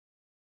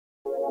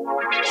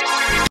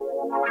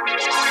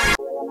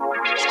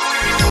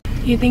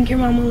You think your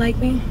mom will like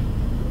me?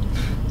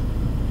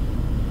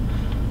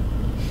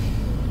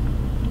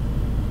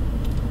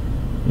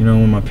 You know,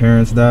 when my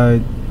parents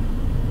died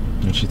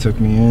and she took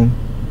me in,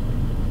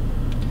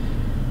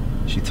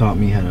 she taught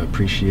me how to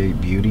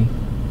appreciate beauty.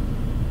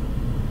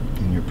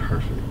 And you're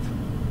perfect.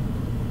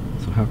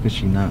 So how could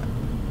she not?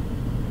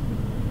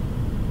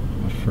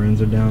 My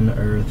friends are down to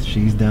earth,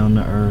 she's down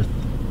to earth.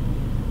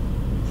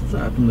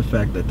 Aside from the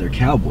fact that they're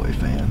Cowboy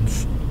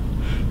fans.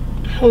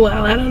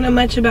 Well, I don't know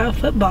much about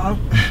football.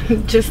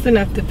 Just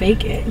enough to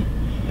fake it.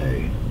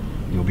 Hey,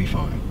 you'll be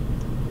fine.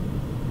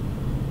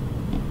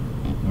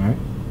 Alright?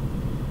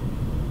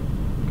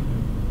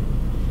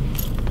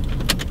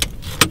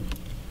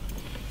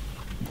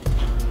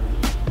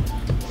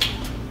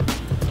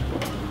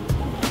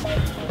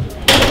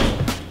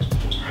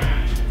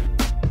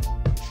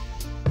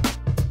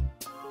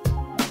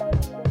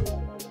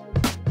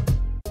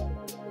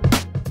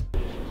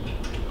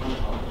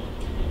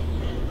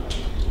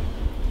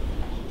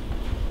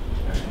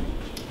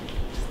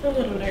 A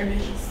little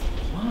nervous.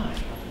 Why?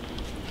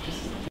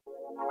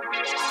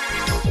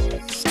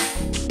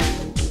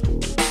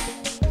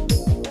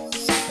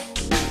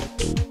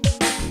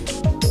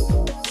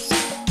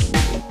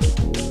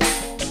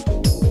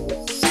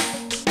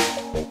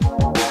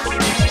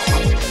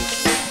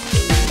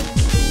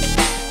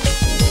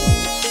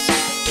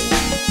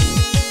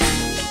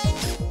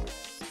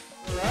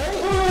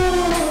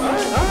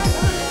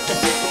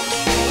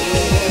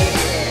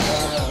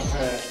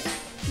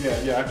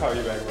 Yeah, I'll call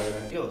you back later.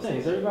 Yo, say,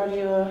 is everybody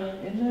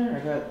in there? I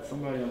got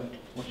somebody on.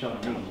 What y'all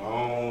mean? Come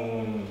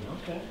on.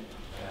 Okay.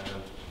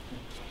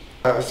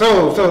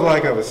 So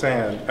like I was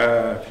saying,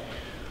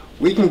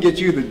 we can get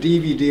you the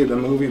DVD of the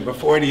movie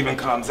before it even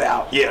comes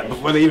out. Yeah,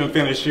 before they even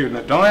finish shooting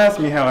it. Don't ask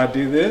me how I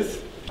do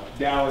this.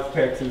 Dallas,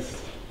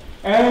 Texas.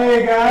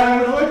 Hey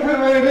guys, look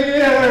who it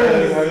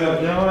is! How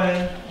y'all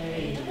doing?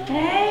 Hey.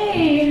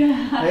 Hey.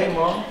 Hey,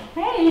 Mom.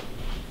 Hey.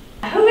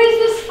 Who is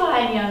this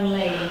fine young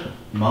lady?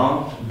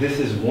 Mom, this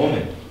is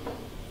Woman.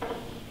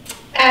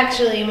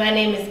 Actually, my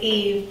name is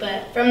Eve,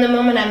 but from the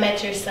moment I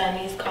met your son,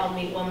 he's called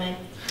me Woman.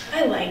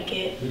 I like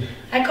it.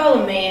 I call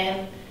him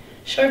Man,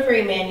 short for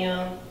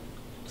Emmanuel.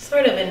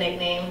 Sort of a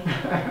nickname.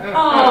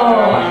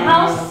 Oh,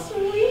 how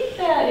sweet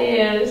that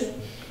is.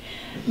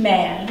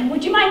 Man,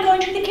 would you mind going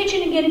to the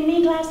kitchen and getting me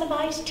a glass of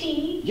iced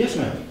tea? Yes,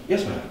 ma'am.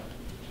 Yes, ma'am.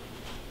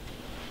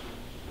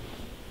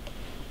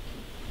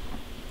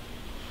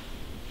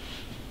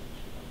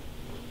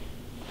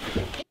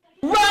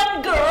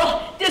 Run,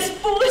 girl! This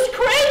fool is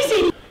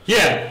crazy!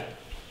 Yeah,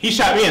 he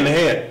shot me in the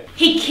head.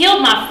 He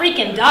killed my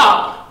freaking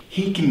dog.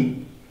 He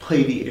can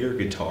play the air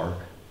guitar,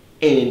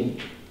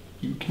 and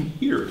you can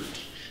hear it.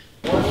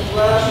 One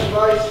glass of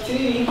iced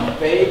tea,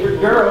 favorite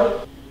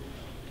girl.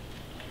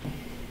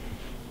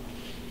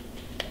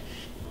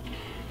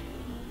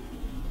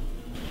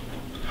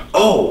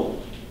 Oh,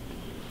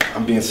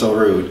 I'm being so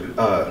rude.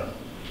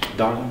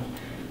 Darling,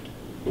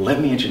 let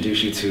me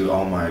introduce you to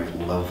all my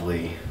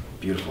lovely,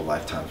 beautiful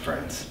lifetime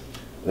friends.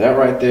 That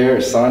right there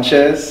is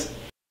Sanchez.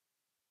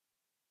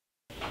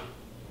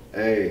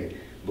 Hey,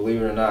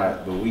 believe it or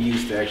not, but we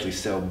used to actually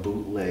sell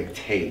bootleg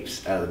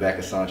tapes out of the back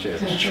of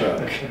Sanchez's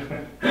truck.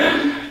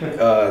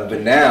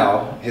 But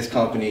now, his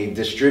company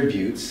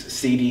distributes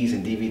CDs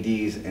and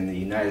DVDs in the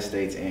United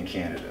States and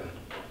Canada.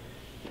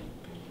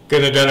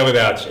 Couldn't have done it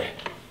without you.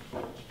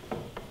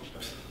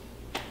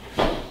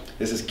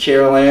 This is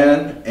Carol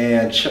Ann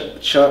and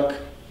Chuck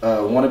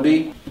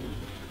Wannabe.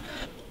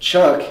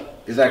 Chuck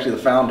is actually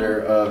the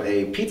founder of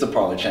a pizza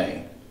parlor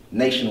chain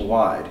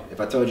nationwide.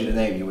 If I told you the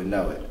name, you would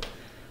know it.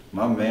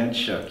 My man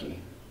Chucky.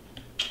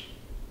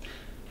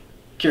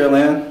 Carol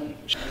Ann,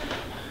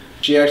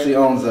 she actually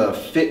owns a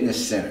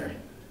fitness center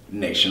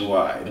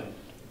nationwide.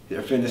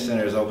 Their fitness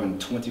center is open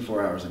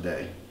 24 hours a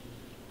day.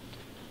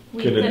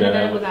 We couldn't have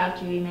done it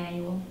without you,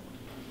 Emmanuel.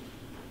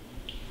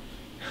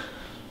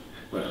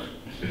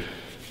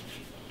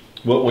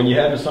 Well, when you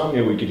had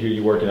insomnia, we could hear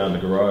you working out in the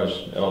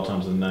garage at all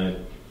times of the night.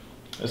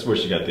 That's where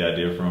she got the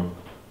idea from.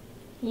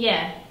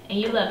 Yeah, and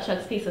you love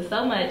Chuck's Pizza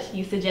so much,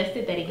 you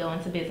suggested that he go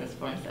into business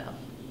for himself.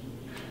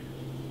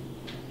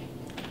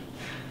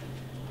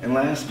 And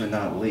last but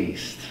not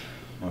least,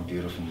 my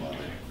beautiful mother.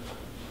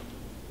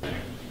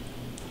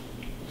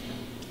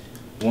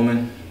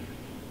 Woman,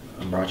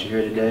 I brought you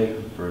here today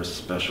for a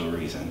special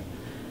reason.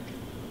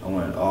 I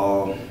wanted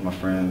all my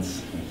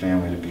friends and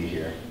family to be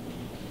here.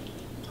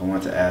 I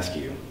want to ask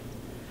you,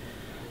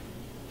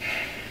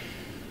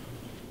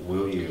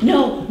 will you?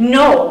 No,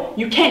 no,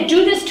 you can't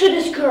do this to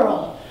this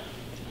girl.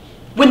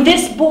 When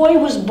this boy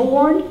was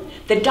born,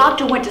 the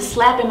doctor went to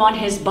slap him on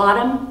his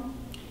bottom.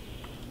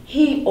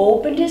 He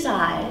opened his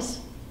eyes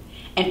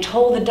and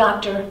told the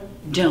doctor,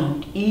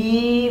 don't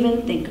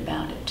even think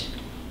about it.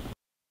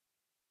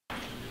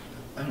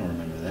 I don't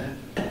remember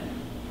that.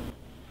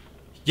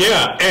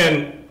 Yeah,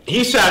 and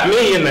he shot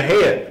me in the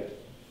head.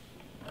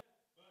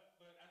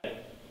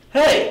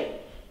 Hey,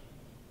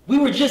 we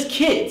were just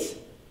kids.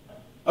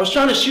 I was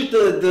trying to shoot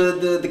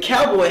the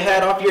cowboy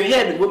hat off your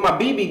head with my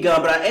BB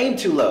gun, but I aimed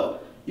too low.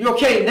 You're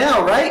okay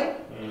now, right?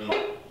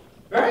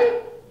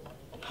 Right?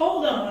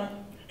 Hold on.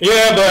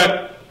 Yeah,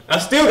 but I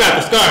still got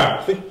the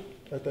scar. See?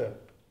 Right there.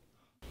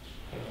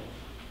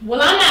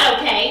 Well, I'm not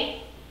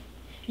okay.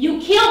 You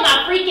killed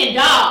my freaking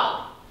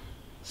dog.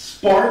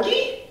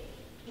 Sparky?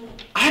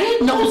 I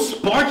didn't know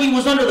Sparky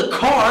was under the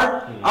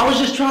car. I was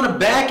just trying to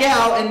back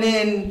out and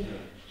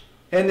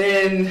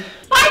then...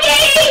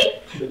 Sparky!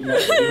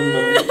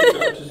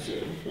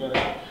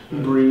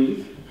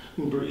 Breathe.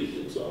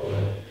 Breathe. It's all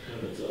right.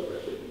 It's all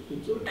right.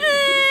 It's all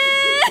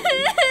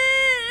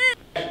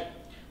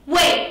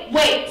right.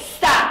 Wait,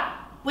 stop.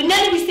 What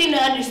none of you seem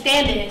to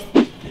understand is,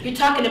 you're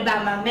talking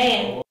about my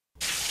man.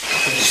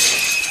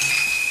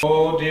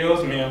 Oh,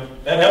 Dios mío.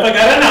 That heifer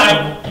got a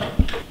knife.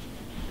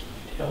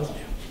 Dios mío.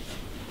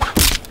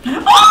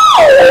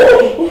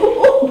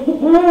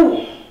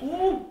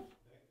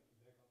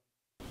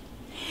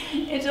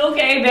 It's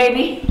okay,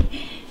 baby.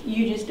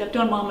 You just stepped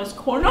on Mama's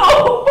corn.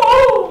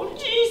 Oh,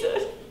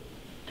 Jesus.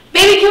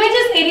 Baby, can we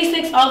just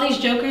 86 all these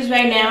jokers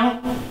right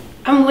now?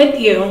 I'm with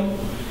you.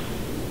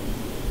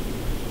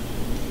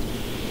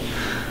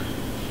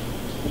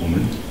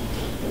 Woman,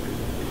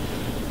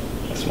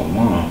 that's my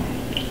mom.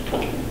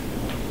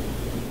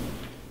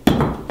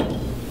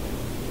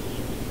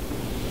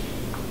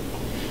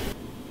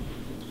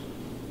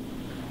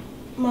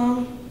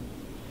 Mom,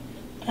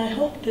 I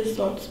hope this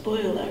won't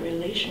spoil our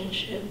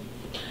relationship.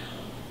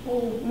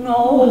 Oh,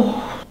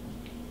 no.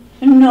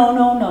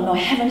 No.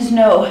 Heavens,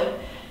 no.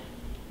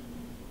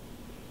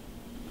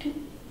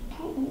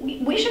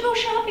 We should go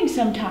shopping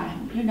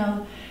sometime. You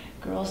know,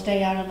 girls'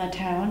 day out on the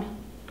town.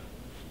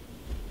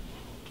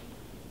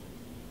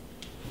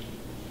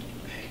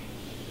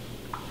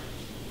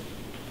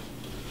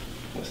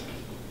 Listen.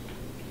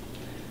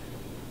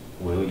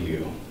 Will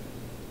you?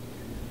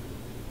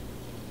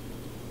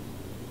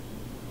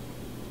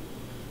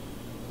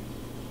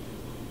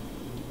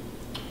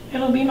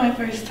 It'll be my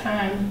first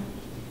time,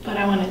 but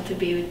I want it to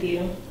be with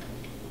you.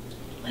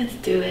 Let's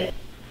do it.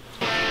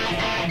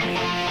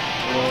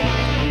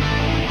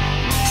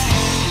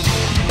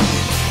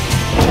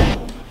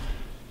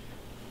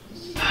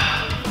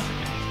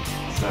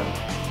 So,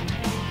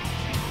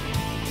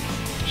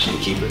 should we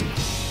keep it?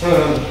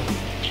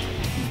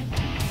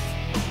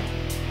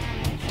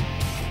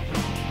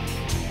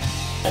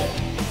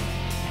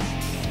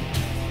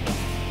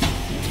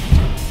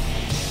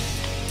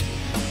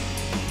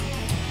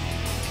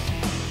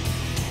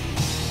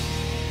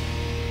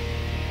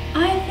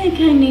 I think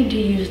I need to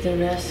use the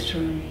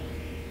restroom.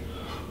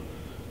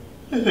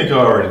 I think I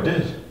already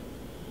did.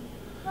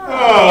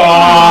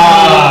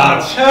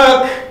 Oh,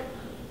 Chuck.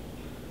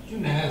 You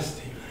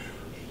nasty.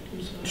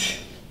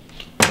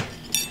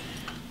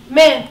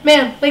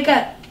 Man, wake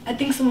up. I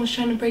think someone's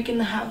trying to break in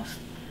the house.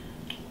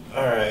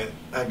 Alright,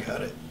 I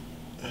got it.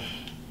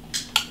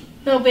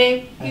 No,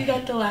 babe, you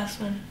got the last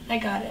one. I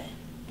got it.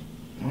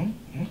 Oh,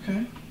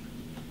 okay.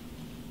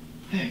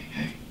 Hey.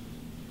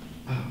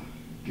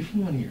 Give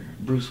me one of your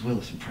Bruce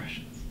Willis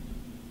impressions.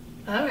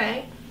 All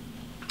right.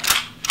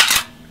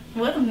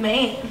 What a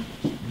man.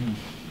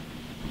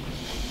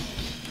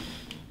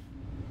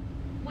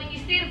 When you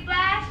see the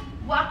flash,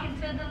 walk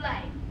into the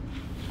light.